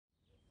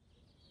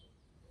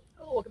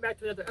welcome back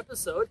to another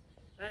episode.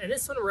 In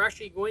this one, we're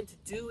actually going to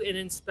do an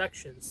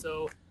inspection.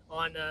 So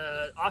on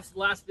obviously the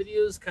last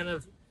videos, kind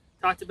of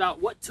talked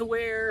about what to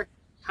wear,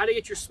 how to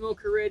get your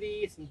smoker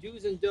ready, some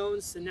do's and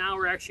don'ts, and now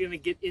we're actually going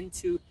to get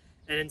into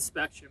an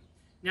inspection.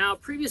 Now,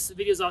 previous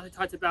videos also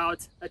talked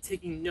about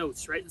taking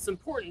notes, right? It's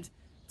important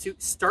to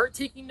start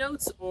taking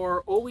notes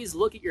or always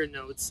look at your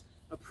notes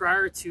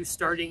prior to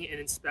starting an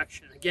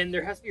inspection. Again,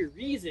 there has to be a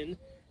reason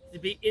to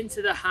be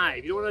into the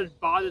hive. You don't want to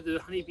bother the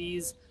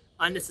honeybees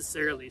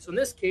unnecessarily. So in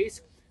this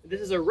case,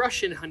 this is a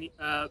Russian honey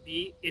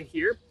bee in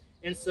here.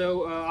 And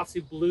so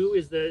obviously blue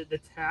is the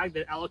tag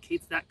that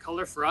allocates that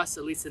color for us,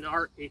 at least in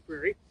our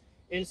apiary.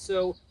 And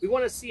so we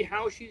want to see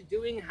how she's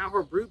doing, how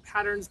her brood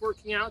pattern's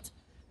working out.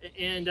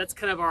 And that's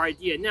kind of our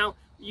idea. Now,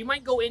 you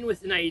might go in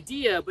with an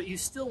idea, but you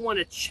still want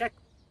to check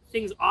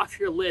things off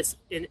your list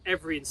in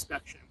every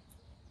inspection.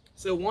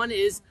 So one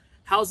is,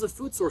 how's the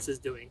food sources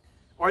doing?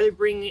 Are they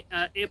bringing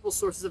ample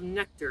sources of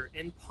nectar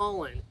and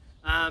pollen?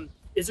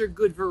 Is there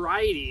good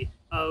variety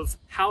of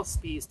house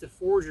bees to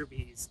forager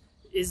bees?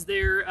 Is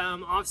there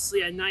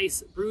obviously a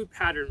nice brood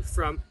pattern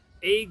from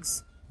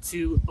eggs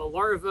to a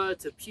larva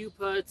to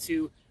pupa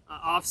to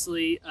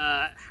obviously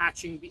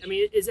hatching bee? I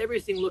mean, is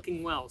everything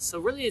looking well? So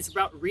really it's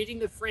about reading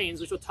the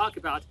frames, which we'll talk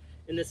about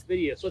in this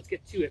video. So let's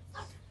get to it.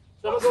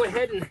 So I'm gonna go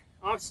ahead and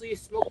obviously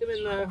smoke them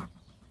in the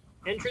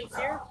entrance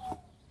here.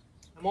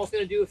 I'm also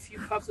going to do a few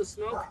puffs of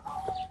smoke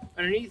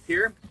underneath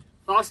here.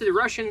 Obviously, the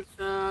Russian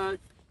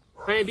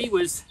honeybee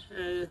was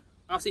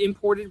obviously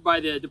imported by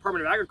the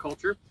Department of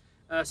Agriculture.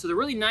 So they're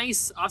really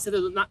nice. Also,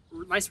 there's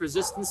nice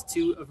resistance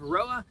to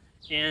Varroa.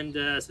 And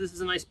so this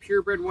is a nice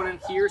purebred one in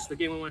here. So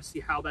again, we want to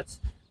see how that's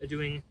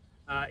doing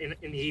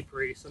in the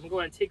apiary. So I'm going to go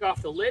ahead and take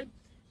off the lid.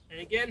 And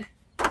again,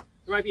 there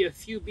might be a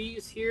few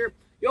bees here.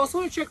 You also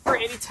want to check for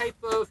any type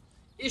of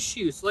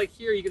issues. So like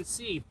here, you can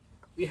see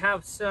we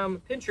have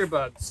some pincher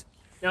bugs.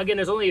 Now again,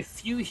 there's only a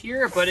few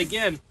here, but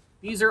again,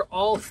 these are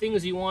all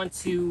things you want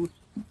to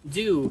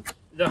do.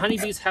 The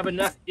honeybees have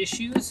enough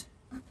issues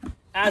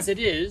as it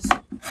is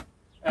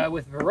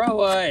with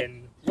Varroa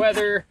and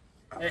weather.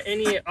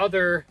 Any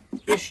other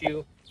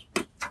issue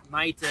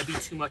might be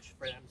too much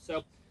for them.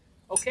 So,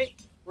 okay,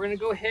 we're gonna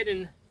go ahead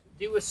and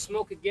do a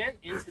smoke again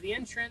into the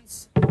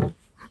entrance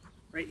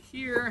right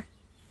here.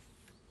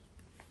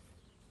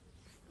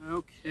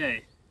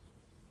 Okay.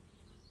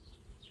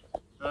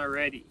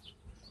 Alrighty.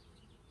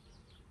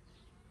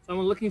 So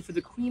I'm looking for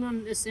the queen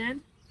on this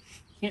end.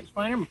 Can't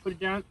find her. I'm gonna put it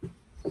down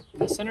in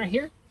the center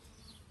here.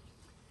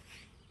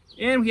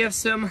 And we have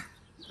some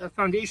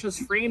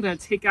foundationless frames. I'm gonna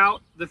take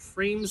out the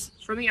frames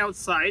from the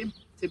outside.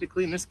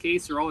 Typically, in this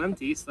case, they're all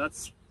empty, so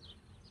that's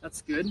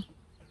good.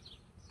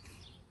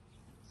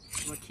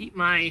 I'm gonna keep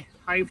my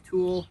hive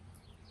tool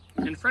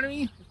in front of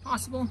me if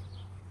possible.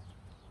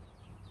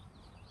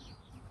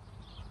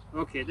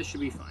 Okay, this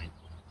should be fine.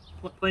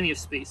 Plenty of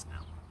space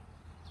now.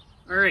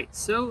 All right,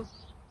 so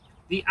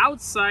the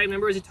outside,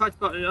 remember as we talked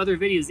about in other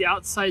videos, the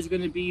outside is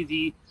going to be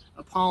the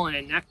pollen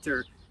and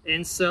nectar.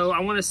 And so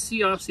I want to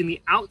see, obviously, in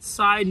the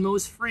outside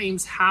most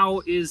frames,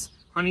 how is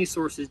honey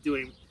sources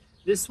doing.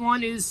 This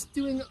one is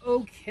doing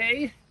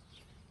okay.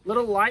 A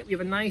little light. We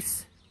have a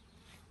nice,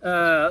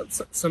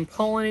 some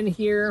pollen in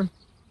here.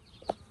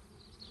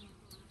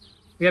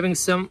 We're having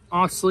some,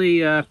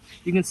 obviously,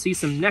 you can see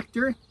some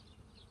nectar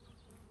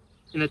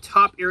in the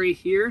top area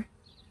here.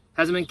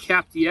 Hasn't been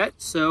capped yet,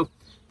 so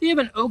they have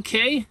an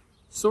okay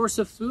source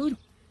of food.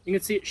 You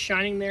can see it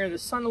shining there in the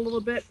sun a little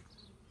bit.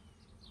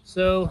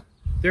 So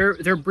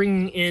they're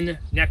bringing in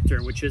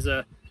nectar, which is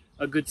a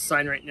good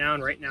sign right now.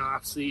 And right now,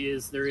 obviously,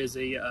 there is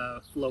a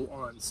flow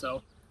on,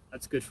 so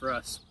that's good for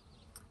us.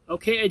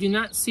 Okay, I do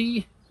not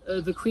see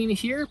the queen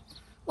here.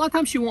 A lot of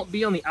times she won't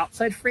be on the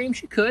outside frame.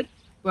 She could,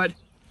 but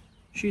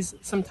she's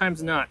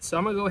sometimes not. So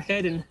I'm gonna go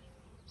ahead and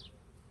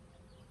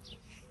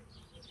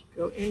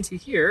go into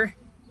here.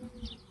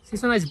 See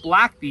some nice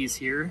black bees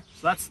here,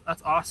 so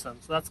that's awesome.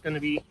 So that's going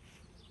to be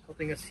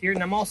helping us here.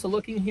 And I'm also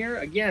looking here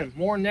again,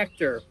 more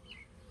nectar.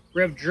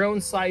 We have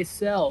drone-sized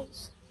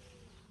cells.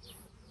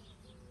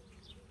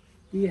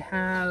 We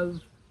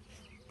have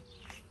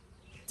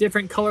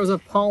different colors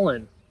of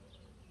pollen.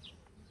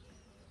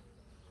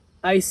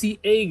 I see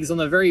eggs on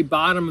the very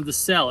bottom of the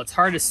cell. It's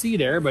hard to see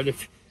there, but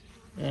if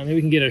maybe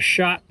we can get a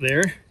shot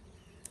there.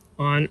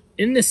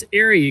 In this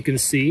area, you can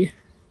see.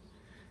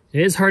 It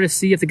is hard to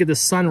see. You have to get the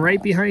sun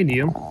right behind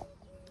you.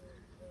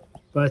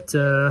 But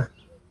there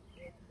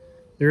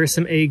are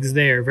some eggs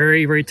there,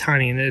 very, very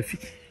tiny. And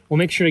we'll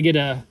make sure to get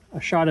a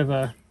shot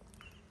of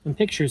some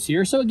pictures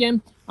here. So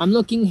again, I'm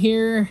looking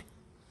here,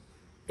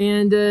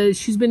 and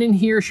she's been in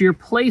here. She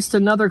replaced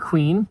another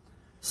queen.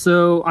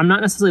 So I'm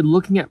not necessarily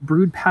looking at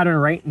brood pattern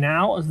right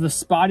now. The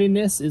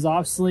spottiness is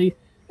obviously,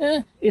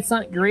 it's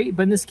not great.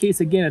 But in this case,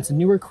 again, it's a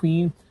newer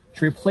queen.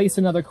 She replaced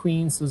another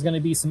queen, so there's going to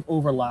be some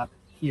overlap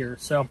here.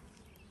 So.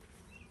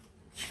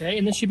 Okay,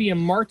 and this should be a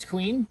marked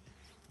queen.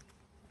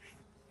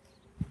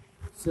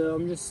 So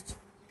I'm just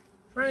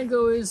trying to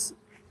go as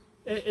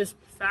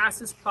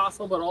fast as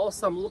possible, but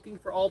also I'm looking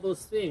for all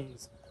those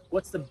things.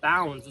 What's the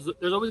bounds?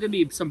 There's always going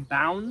to be some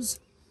bounds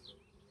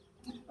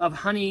of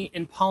honey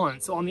and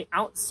pollen. So on the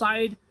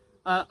outside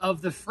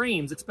of the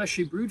frames,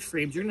 especially brood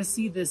frames, you're going to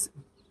see this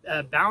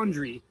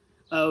boundary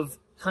of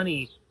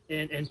honey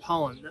and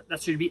pollen.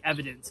 That should be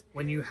evident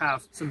when you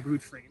have some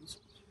brood frames.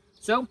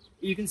 So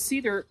you can see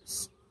they're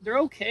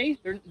okay.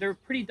 They're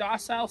pretty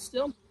docile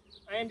still.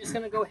 I am just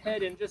going to go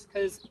ahead and I'm just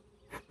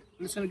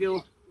going to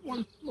go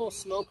one little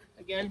smoke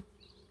again.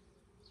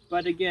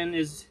 But again,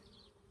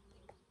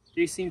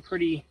 they seem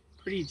pretty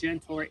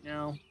gentle right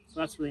now, so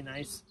that's really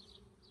nice.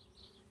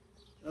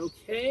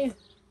 Okay.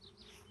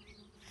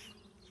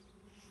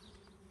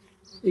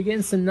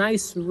 Again, some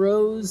nice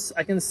rows.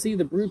 I can see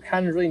the brood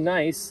pattern is really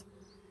nice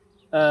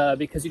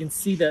because you can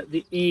see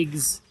the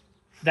eggs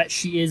that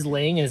she is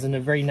laying is in a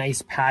very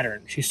nice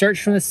pattern. She starts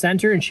from the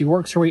center and she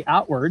works her way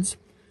outwards.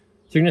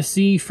 So you're going to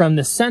see from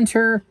the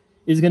center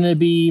is going to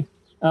be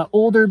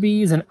older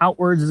bees, and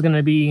outwards is going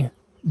to be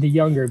the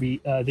younger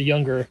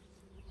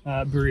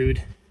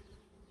brood.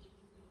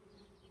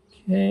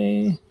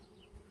 Okay.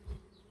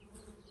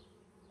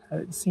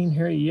 Haven't seen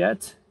her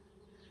yet.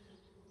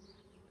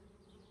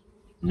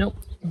 Nope.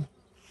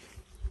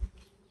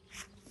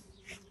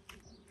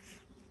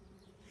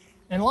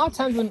 And a lot of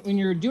times when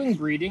you're doing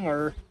breeding,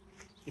 or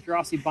if you're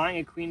obviously buying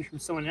a queen from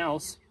someone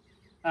else,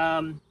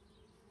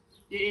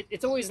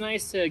 it's always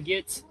nice to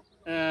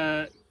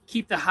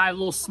keep the hive a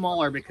little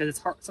smaller,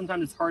 because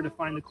sometimes it's hard to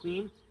find the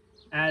queen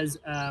as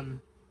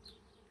the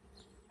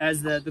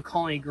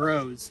colony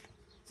grows.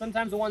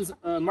 Sometimes the ones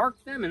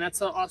mark them, and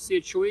that's obviously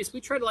a choice.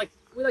 We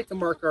like to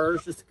mark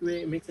ours just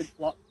to make it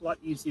a lot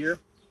easier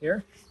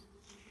here.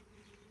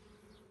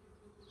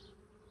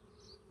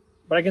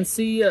 But I can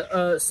see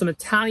some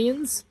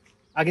Italians.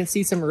 I can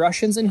see some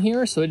Russians in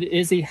here, so it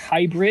is a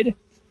hybrid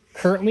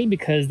currently,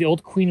 because the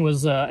old queen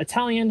was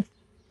Italian,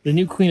 the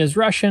new queen is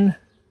Russian.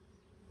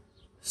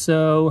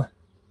 So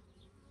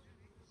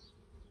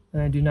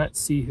I do not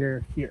see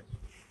her here.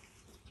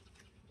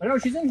 I know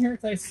she's in here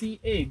because I see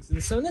eggs.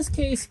 And so in this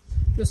case,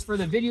 just for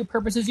the video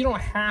purposes, you don't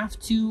have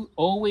to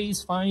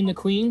always find the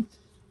queen.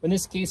 But in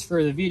this case,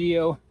 for the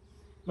video,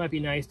 it might be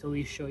nice to at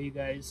least show you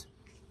guys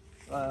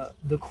what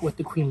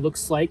the queen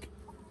looks like,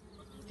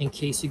 in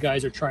case you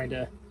guys are trying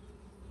to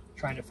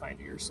find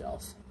her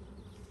yourself.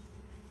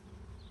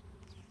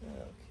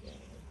 Okay.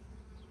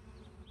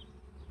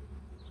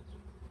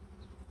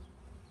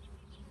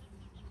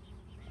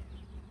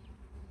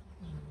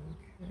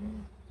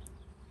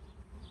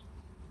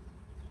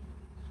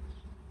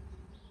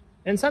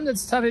 And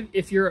sometimes it's tough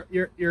if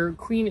your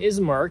queen is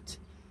marked.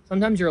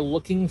 Sometimes you're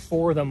looking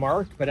for the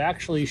marked, but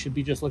actually you should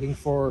be just looking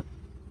for,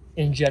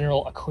 in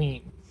general, a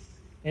queen.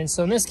 And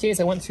so in this case,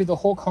 I went through the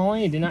whole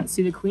colony, I did not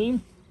see the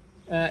queen.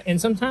 And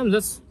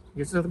sometimes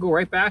you just have to go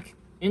right back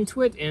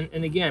into it.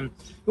 And again,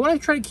 you want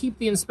to try to keep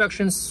the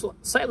inspection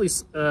slightly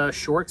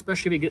short,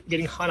 especially if you're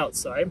getting hot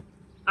outside.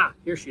 Ah,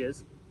 here she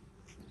is.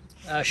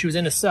 She was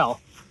in a cell.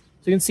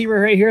 So you can see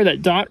right here,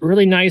 that dot,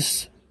 really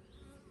nice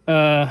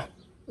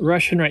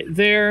Russian right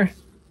there.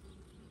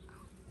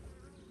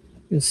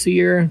 You can see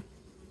her.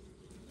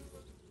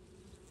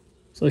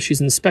 So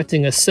she's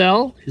inspecting a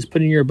cell. She's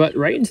putting her butt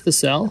right into the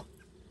cell,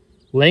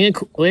 laying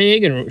an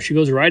egg, and she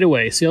goes right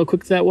away. See how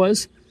quick that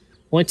was?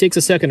 Only takes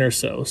a second or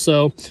so.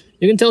 So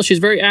you can tell she's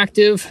very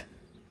active,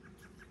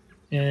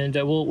 and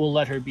we'll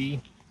let her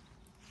be.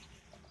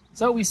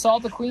 So we saw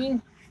the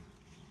queen.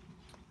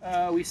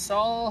 We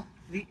saw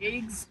the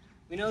eggs.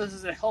 We know this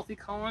is a healthy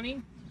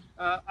colony.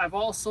 I've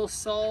also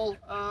saw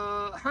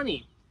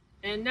honey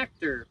and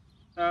nectar,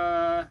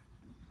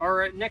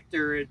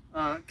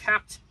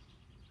 capped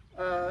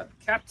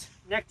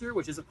nectar,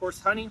 which is of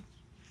course honey,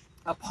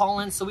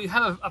 pollen. So we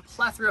have a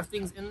plethora of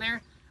things in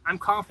there. I'm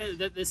confident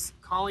that this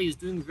colony is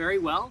doing very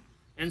well,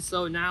 and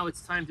so now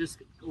it's time to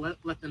just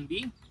let them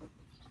be.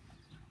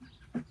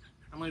 I'm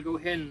going to go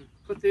ahead and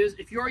put this.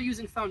 If you are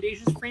using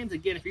foundation frames,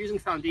 again, if you're using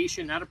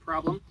foundation, not a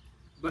problem.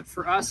 But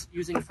for us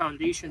using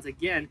foundations,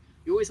 again,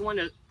 you always want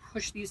to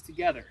push these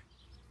together.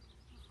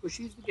 Push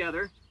these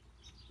together,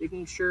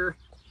 making sure,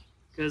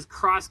 because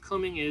cross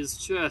combing is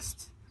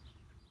just,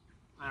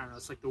 I don't know,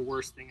 it's like the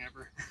worst thing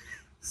ever.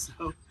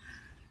 So,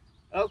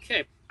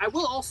 okay. I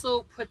will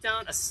also put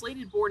down a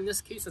slated board in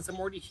this case, since I'm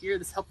already here.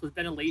 This helps with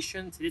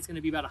ventilation. Today's going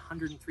to be about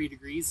 103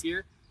 degrees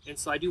here, and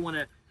so I do want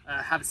to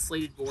have a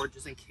slated board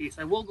just in case.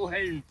 I will go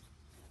ahead and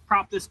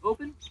prop this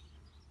open.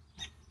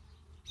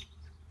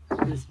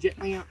 Just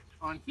gently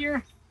on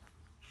here.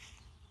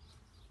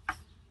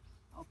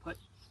 I'll put.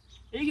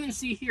 And you can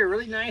see here,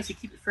 really nice. You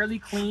keep it fairly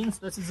clean. So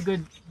this is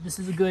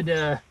a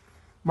good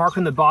mark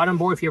on the bottom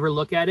board if you ever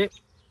look at it.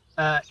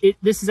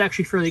 This is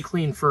actually fairly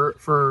clean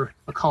for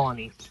a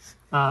colony.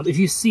 If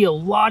you see a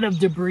lot of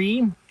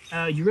debris,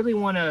 you really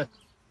want to.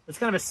 It's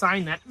kind of a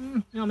sign that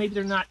maybe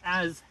they're not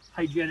as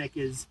hygienic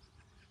as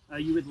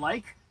you would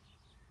like.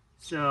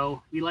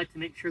 So we like to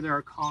make sure that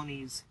our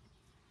colonies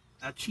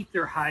keep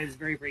their hives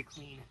very, very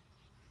clean.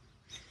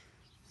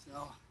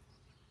 So,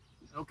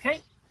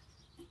 okay.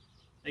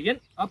 Again,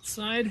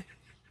 upside.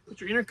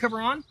 Put your inner cover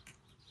on.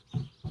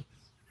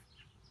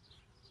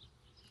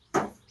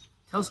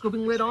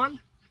 Telescoping lid on.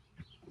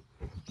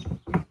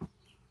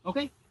 Okay.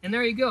 And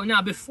there you go.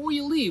 Now, before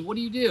you leave, what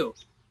do?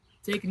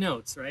 Take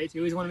notes, right?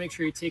 You always want to make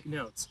sure you take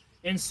notes.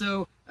 And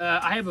so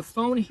I have a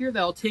phone here that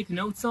I'll take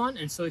notes on.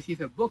 And so if you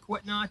have a book,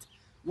 whatnot,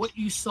 what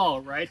you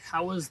saw, right?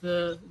 How was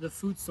the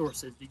food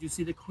sources? Did you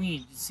see the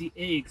queen? Did you see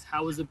eggs?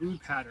 How was the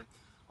brood pattern?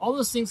 All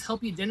those things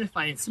help you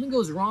identify. And if something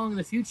goes wrong in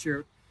the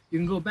future, you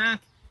can go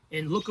back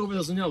and look over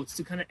those notes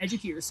to kind of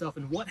educate yourself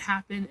on what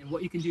happened and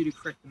what you can do to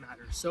correct the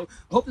matter. So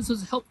I hope this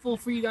was helpful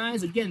for you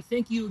guys. Again,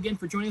 thank you again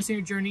for joining us on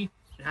your journey,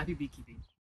 and happy beekeeping.